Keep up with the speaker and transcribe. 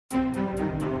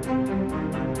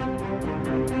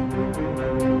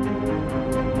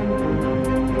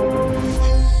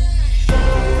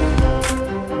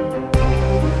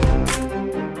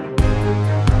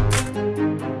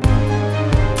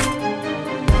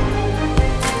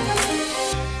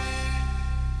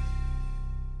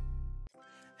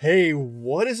Hey,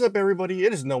 what is up, everybody?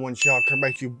 It is No One Shall come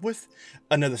back to you with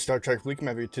another Star Trek Fleet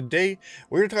Map. Today,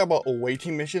 we're going to talk about away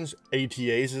team missions,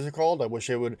 ATAs as they're called. I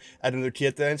wish I would add another T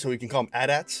at the end so we can call them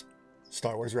AT-ATs,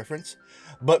 Star Wars reference.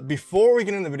 But before we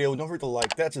get into the video, don't forget to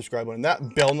like that subscribe button,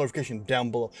 that bell notification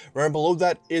down below. Right below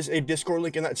that is a Discord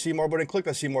link, and that see more button. Click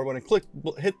that see more button,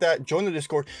 hit that, join the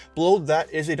Discord. Below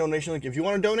that is a donation link. If you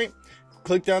want to donate,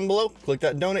 click down below, click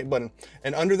that donate button,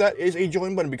 and under that is a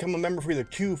join button. Become a member for either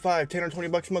 $2, $5, $10, or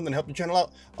 $20 a month and help the channel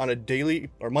out on a daily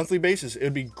or monthly basis. It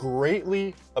would be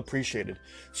greatly appreciated.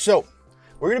 So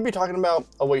we're going to be talking about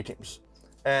away teams,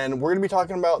 and we're going to be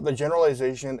talking about the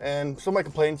generalization and some of my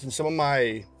complaints and some of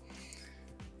my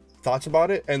thoughts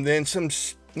about it, and then some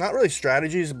not really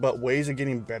strategies but ways of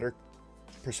getting better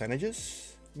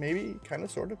percentages, maybe, kind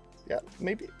of, sort of, yeah,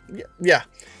 maybe, yeah.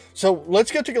 So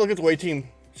let's go take a look at the away team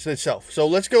itself. So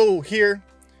let's go here.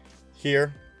 All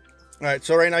right,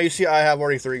 so right now you see I have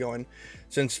already 3 going,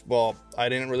 since, well, I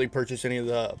didn't really purchase any of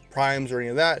the primes or any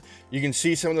of that. You can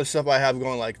see some of the stuff I have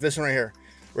going, like this one right here,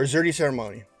 Reserti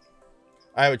Ceremony.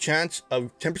 I have a chance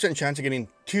of 10% chance of getting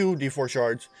 2 D4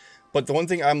 shards, but the one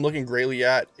thing I'm looking greatly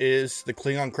at is the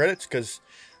Klingon credits, because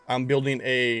I'm building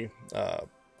a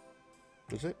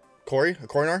what's it, a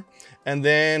Coronar, and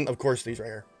then of course these right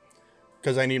here,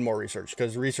 because I need more research,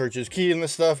 because research is key in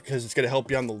this stuff, because it's going to help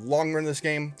you on the long run of this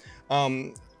game.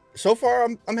 So far,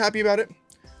 I'm happy about it.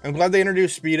 I'm glad they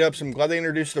introduced speed ups. I'm glad they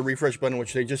introduced the refresh button,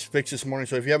 which they just fixed this morning.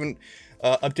 So if you haven't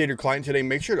updated your client today,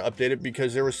 make sure to update it,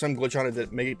 because there was some glitch on it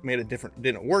that made it different,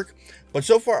 didn't work. But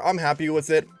so far, I'm happy with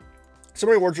it. Some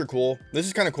of the rewards are cool. This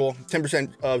is kind of cool.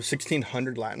 10% of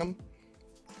 1600 Latinum.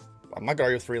 I'm not going to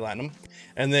argue with 3 Latinum.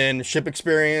 And then ship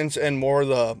experience and more of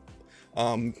the,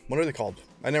 what are they called?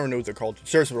 I never knew what they're called.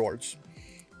 Service rewards.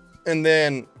 And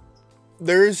then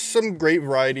there's some great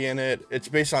variety in it. It's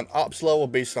based on ops level,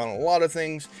 based on a lot of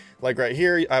things. Like right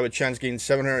here, I have a chance of getting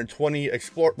 720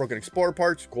 broken explorer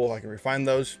parts. Cool, I can refine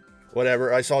those.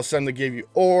 Whatever. I saw some that gave you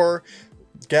ore,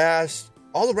 gas,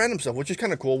 all the random stuff, which is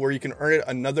kind of cool, where you can earn it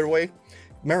another way.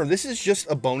 Remember, this is just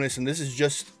a bonus, and this is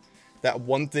just that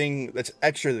one thing that's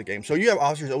extra to the game. So you have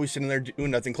officers always sitting there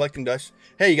doing nothing, collecting dust.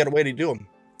 Hey, you got a way to do them.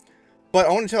 But I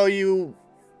want to tell you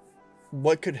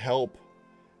what could help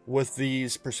with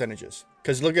these percentages,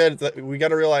 because look at it, we got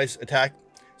to realize attack.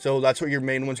 So that's what your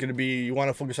main one's going to be. You want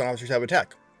to focus on officers who have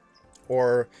attack,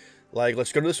 or like,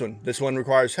 let's go to this one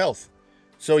requires health.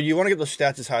 So you want to get those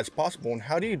stats as high as possible. And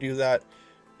how do you do that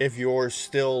if you're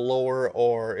still lower,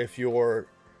 or if you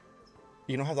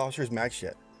don't have the officers maxed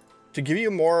yet? To give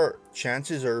you more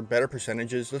chances or better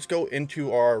percentages, let's go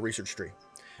into our research tree.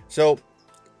 So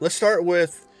let's start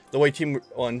with the way team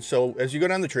one. So as you go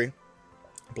down the tree,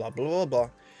 blah blah blah blah,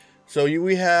 so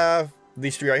we have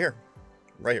these 3 right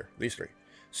here, these 3.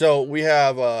 So we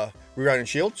have rerouting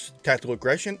shields, tactical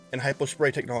aggression, and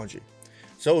hypospray technology.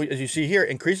 So as you see here,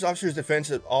 increases officers defense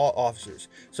of all officers.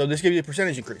 So this gives you a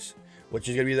percentage increase, which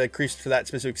is going to be the increase to that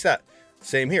specific stat.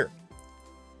 Same here.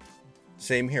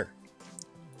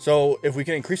 So if we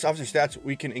can increase officer stats,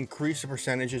 we can increase the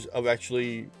percentages of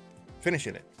actually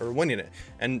finishing it or winning it,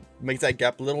 and make that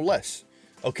gap a little less.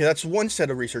 Okay, that's one set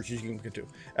of research you can get to.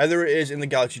 Other is in the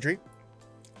galaxy tree.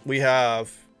 We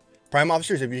have prime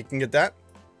officers. If you can get that,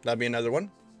 that'd be another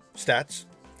one. Stats.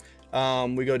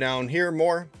 We go down here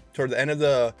more toward the end of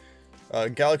the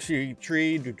galaxy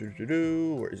tree.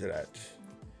 Where is it at?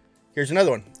 Here's another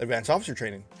one. Advanced officer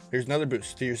training. Here's another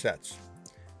boost to your stats.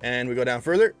 And we go down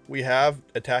further. We have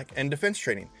attack and defense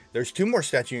training. There's 2 more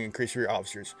stats you can increase for your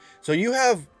officers. So you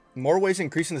have more ways of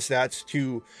increasing the stats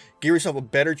to give yourself a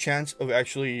better chance of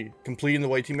actually completing the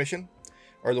way team mission,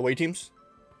 or the way teams.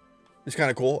 It's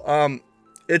kind of cool.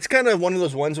 It's kind of one of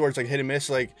those ones where it's like hit and miss.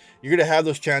 Like, you're gonna have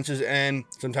those chances, and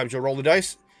sometimes you'll roll the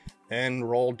dice and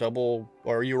roll double,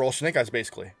 or you roll snake eyes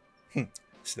basically.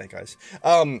 Snake eyes.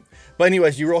 But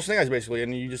anyways, you roll snake eyes basically,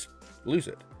 and you just lose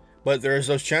it. But there's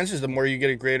those chances. The more you get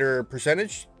a greater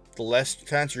percentage, the less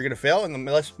chance you're going to fail, and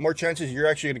the more chances you're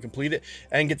actually going to complete it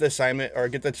and get the assignment, or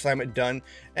get the assignment done,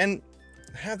 and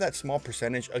have that small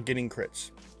percentage of getting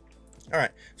crits. All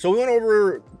right, so we went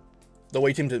over the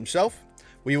way teams themselves.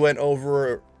 We went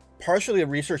over partially the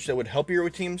research that would help your way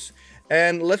teams,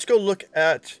 and let's go look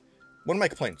at one of my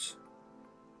complaints.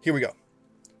 Here we go.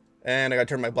 And I got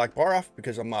to turn my black bar off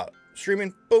because I'm not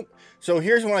streaming. Boom. So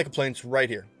here's one of my complaints right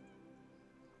here.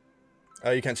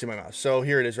 You can't see my mouse. So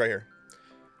here it is right here.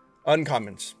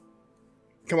 Uncommons.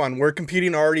 Come on, we're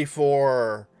competing already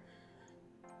for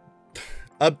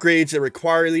upgrades that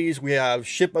require these. We have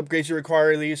ship upgrades that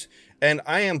require these. And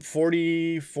I am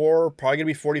 44, probably going to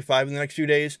be 45 in the next few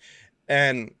days.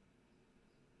 And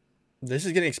this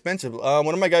is getting expensive. One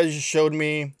of my guys just showed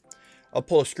me I'll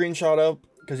pull a screenshot up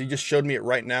because he just showed me it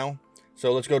right now.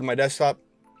 So let's go to my desktop.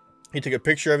 He took a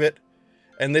picture of it.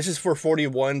 And this is for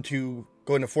 41 to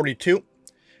go into 42.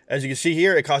 As you can see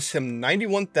here, it costs him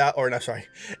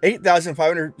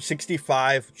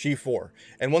 8,565 G4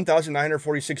 and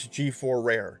 1,946 G4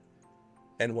 rare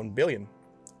and 1 billion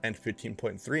and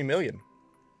 15.3 million.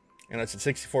 And that's a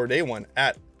 64-day one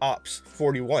at Ops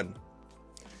 41.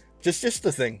 Just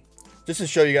the thing. Just to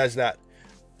show you guys that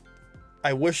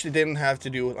I wish they didn't have to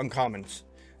do with uncommons.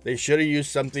 They should have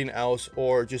used something else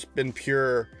or just been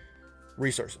pure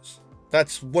resources.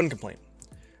 That's one complaint.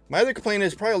 My other complaint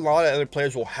is probably a lot of other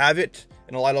players will have it,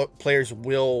 and a lot of players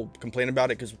will complain about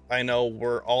it because I know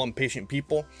we're all impatient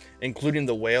people, including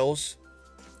the whales,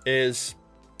 is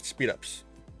speed ups.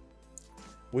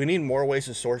 We need more ways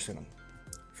to source in them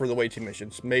for the waiting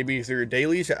missions. Maybe through your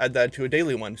dailies, add that to a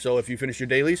daily one. So if you finish your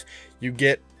dailies, you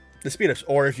get the speed ups.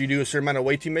 Or if you do a certain amount of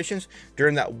waiting missions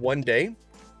during that one day,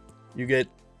 you get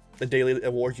the daily that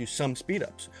awards you some speed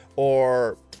ups.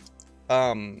 Or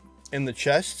in the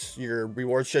chests, your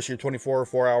rewards chest, your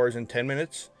 4 hours and 10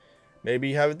 minutes, maybe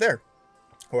you have it there,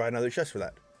 or another chest for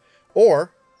that.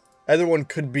 Or other one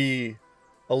could be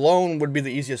alone would be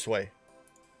the easiest way.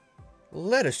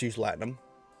 Let us use Latinum.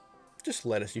 Just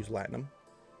let us use Latinum,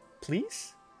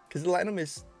 please, because the Latinum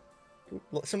is,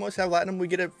 some of us have Latinum. We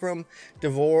get it from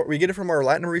Devor. We get it from our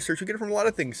Latinum research. We get it from a lot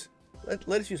of things.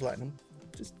 Let us use Latinum.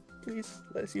 Just please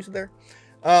let us use it there.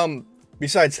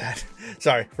 Besides that,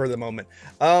 sorry for the moment.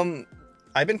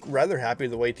 I've been rather happy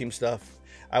with the away team stuff.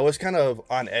 I was kind of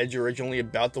on edge originally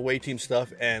about the away team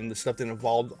stuff and the stuff that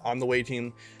involved on the away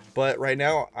team. But right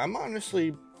now, I'm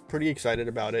honestly pretty excited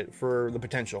about it for the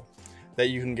potential. That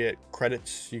you can get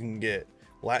credits, you can get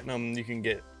Latinum, you can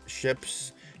get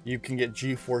ships, you can get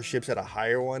G4 ships at a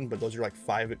higher one, but those are like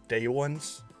 5-day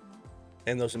ones.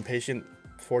 And those impatient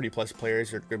 40+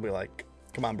 players are going to be like,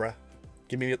 come on, bruh.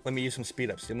 Let me use some speed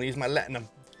ups. Let me use my Latinum.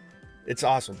 It's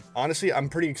awesome. Honestly, I'm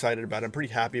pretty excited about it. I'm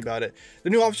pretty happy about it. The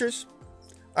new officers,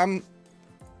 I'm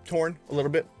torn a little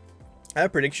bit. I have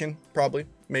a prediction, probably,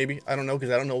 maybe. I don't know,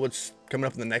 because I don't know what's coming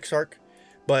up in the next arc.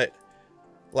 But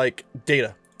like data.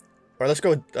 All right, let's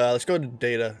go to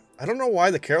data. I don't know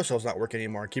why the carousel's not working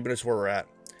anymore, keeping us where we're at.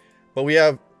 But we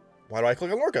have, why do I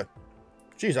click on Lorca?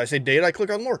 Jeez, I say data, I click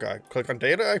on Lorca. I click on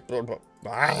data,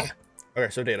 Okay,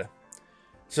 so data.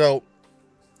 So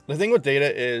the thing with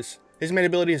data is his main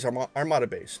ability is Armada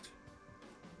based.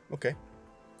 Okay.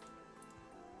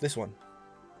 This one.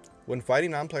 When fighting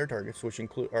non-player targets, which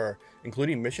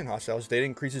including mission hostiles, data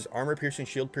increases armor piercing,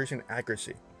 shield piercing,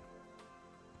 accuracy.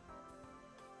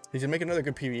 He's gonna make another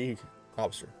good PvE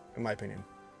officer, in my opinion.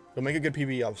 He'll make a good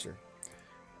PvE officer.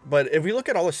 But if we look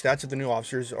at all the stats of the new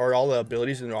officers, or all the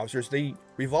abilities of the new officers, they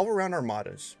revolve around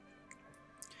armadas.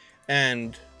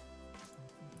 And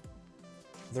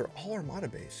they're all Armada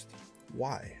based.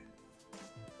 Why?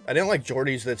 I didn't like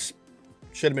Jordy's that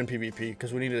should have been PvP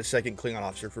because we needed a second Klingon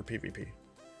officer for PvP.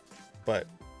 But,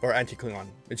 or anti-Klingon.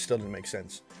 It still didn't make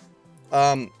sense.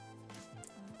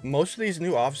 Most of these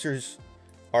new officers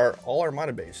are all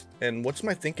Armada based. And what's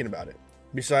my thinking about it?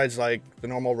 Besides like the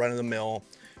normal run of the mill,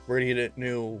 we're gonna get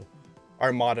new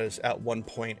armadas at one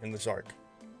point in this arc.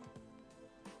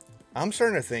 I'm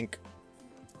starting to think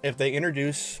if they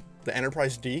introduce the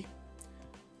Enterprise D,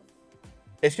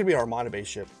 it's gonna be an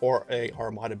Armada-based ship or a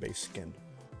Armada-based skin.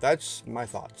 That's my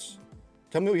thoughts.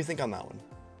 Tell me what you think on that one,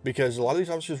 because a lot of these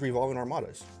officers revolve in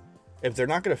armadas. If they're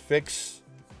not gonna fix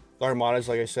the armadas,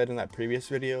 like I said in that previous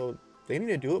video, they need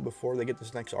to do it before they get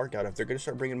this next arc out. If they're gonna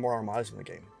start bringing more armadas in the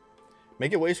game,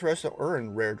 make it ways for us to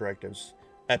earn rare directives,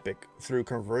 epic, through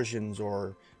conversions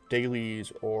or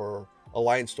dailies or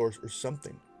alliance stores or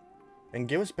something, and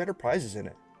give us better prizes in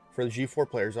it for the G4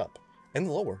 players up and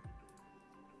the lower.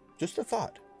 Just a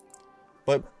thought.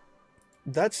 But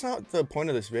that's not the point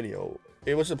of this video.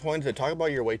 It was the point to talk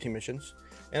about your away team missions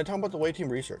and to talk about the away team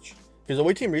research, because the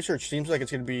away team research seems like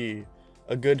it's going to be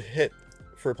a good hit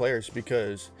for players,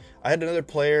 because I had another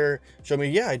player show me,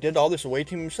 yeah, I did all this away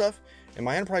team stuff and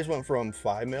my enterprise went from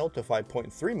 5 mil to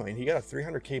 5.3 million. He got a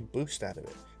 300k boost out of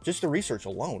it, just the research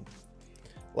alone.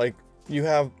 Like, you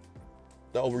have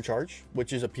the overcharge,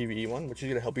 which is a PvE one, which is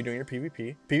going to help you doing your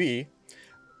PvE.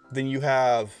 Then you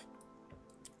have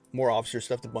more officer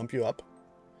stuff to bump you up.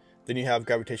 Then you have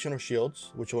gravitational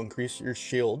shields, which will increase your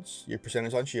shields, your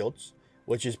percentage on shields,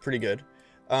 which is pretty good.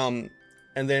 And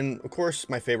then, of course,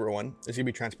 my favorite one is going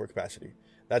to be transport capacity.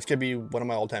 That's going to be one of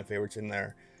my all-time favorites in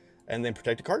there. And then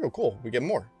protected cargo, cool, we get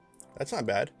more. That's not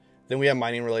bad. Then we have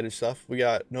mining related stuff. We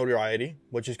got notoriety,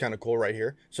 which is kind of cool right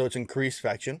here. So it's increased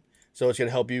faction. So it's going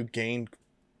to help you gain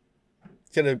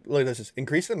It's gonna look at this.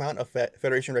 Increase the amount of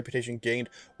Federation reputation gained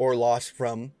or lost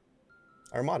from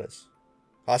armadas.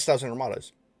 Hostiles and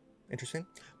armadas. Interesting.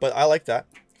 But I like that.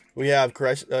 We have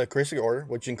Charismatic Order,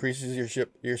 which increases your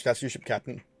stats of your ship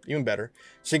captain. Even better.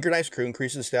 Synchronized Crew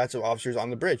increases the stats of officers on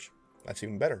the bridge. That's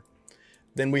even better.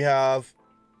 Then we have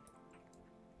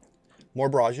more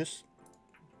barrages.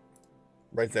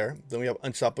 Right there. Then we have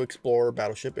Unstoppable Explorer,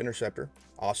 Battleship, Interceptor.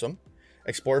 Awesome.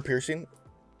 Explorer Piercing.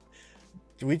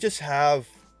 Do we just have...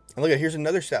 And look at, here's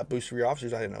another stat boost for your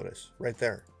officers I didn't notice. Right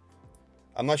there.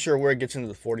 I'm not sure where it gets into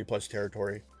the 40 plus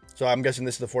territory. So I'm guessing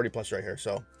this is the 40 plus right here.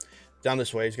 So down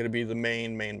this way is going to be the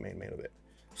main of it.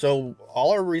 So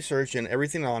all our research and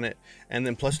everything on it. And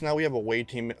then plus now we have away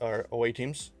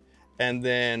teams. And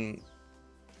then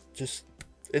just,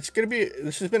 it's going to be,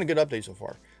 this has been a good update so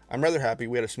far. I'm rather happy.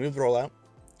 We had a smooth rollout.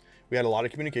 We had a lot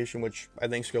of communication, which I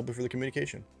thank Scopely for the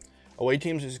communication. Away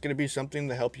teams is going to be something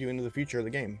to help you into the future of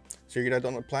the game. So you're going to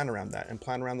have to plan around that and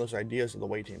plan around those ideas of the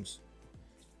away teams.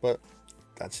 But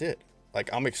that's it. Like,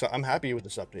 I'm happy with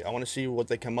this update. I want to see what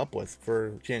they come up with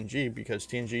for TNG, because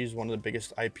TNG is one of the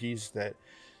biggest IPs that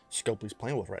Scopely's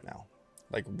playing with right now.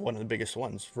 Like, one of the biggest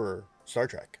ones for Star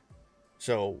Trek.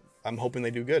 So I'm hoping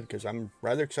they do good, because I'm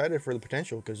rather excited for the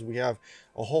potential, because we have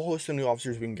a whole host of new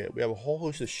officers we can get. We have a whole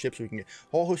host of ships we can get.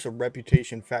 A whole host of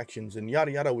reputation, factions, and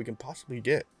yada yada we can possibly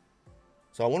get.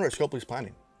 So I wonder what Scopely's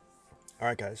planning.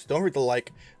 Alright guys, don't forget to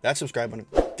like that subscribe button,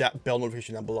 that bell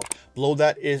notification down below. Below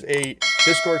that is a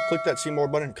Discord. Click that see more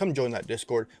button. Come join that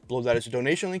Discord. Below that is a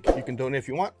donation link. You can donate if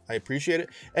you want. I appreciate it.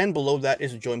 And below that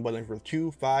is a join button for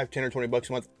 2, 5, 10, or 20 bucks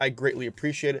a month. I greatly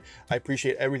appreciate it. I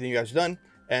appreciate everything you guys have done.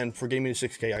 And for getting me to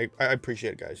 6K, I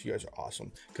appreciate it, guys. You guys are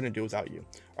awesome. Couldn't do it without you.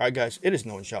 Alright guys, it is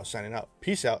nowonshall signing out.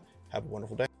 Peace out. Have a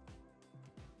wonderful day.